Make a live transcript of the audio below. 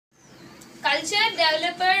culture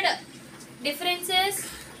developed differences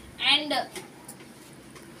and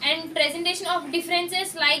presentation of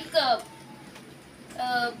differences like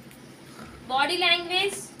body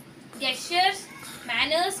language, gestures,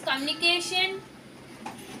 manners, communication,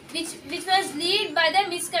 which was led by the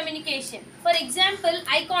miscommunication. For example,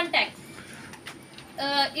 eye contact.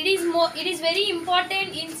 It is very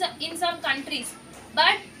important in some countries,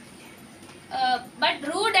 but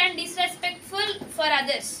rude and disrespectful for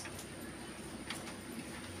others.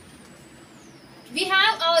 We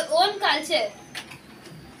have our own culture.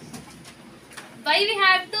 Why we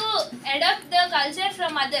have to adopt the culture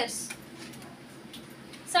from others?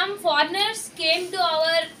 Some foreigners came to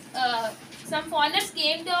our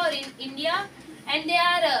India, and they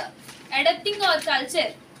are adopting our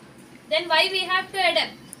culture. Then why we have to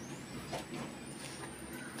adapt?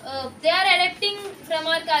 They are adapting from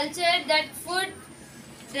our culture that food,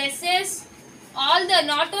 dresses,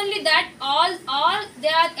 not only that, all they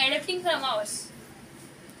are adapting from ours.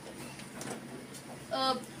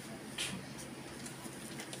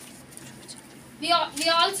 We have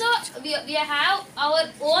our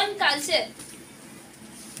own culture,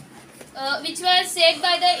 which was said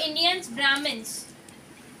by the Indians Brahmins.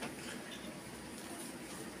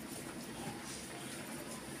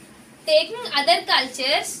 Taking other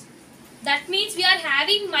cultures, that means we are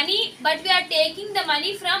having money, but we are taking the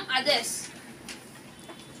money from others.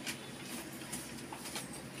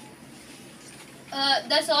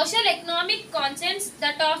 The social economic concerns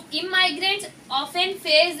that of immigrants often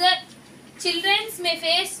face the children may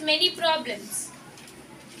face many problems.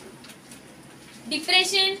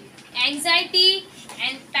 Depression, anxiety,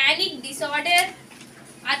 and panic disorder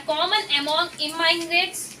are common among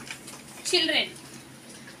immigrants' children.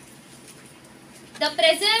 The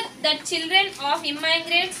pressure that children of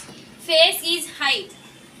immigrants face is high.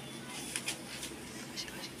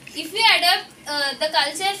 If we adopt the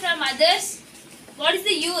culture from others, what is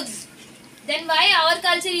the use? Then why our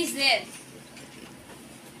culture is there?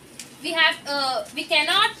 We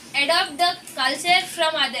cannot adopt the culture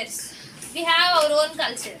from others. We have our own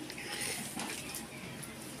culture.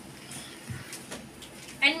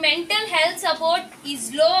 And mental health support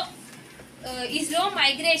is low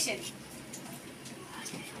migration.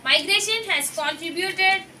 Migration has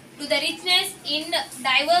contributed to the richness in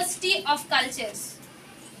diversity of cultures.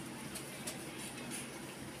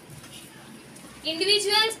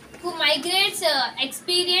 Individuals who migrate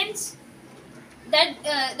experience that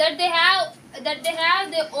they have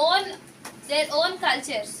their own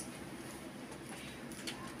cultures.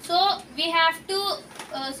 So we have to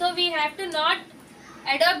not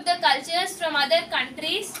adopt the cultures from other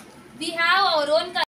countries. We have our own culture.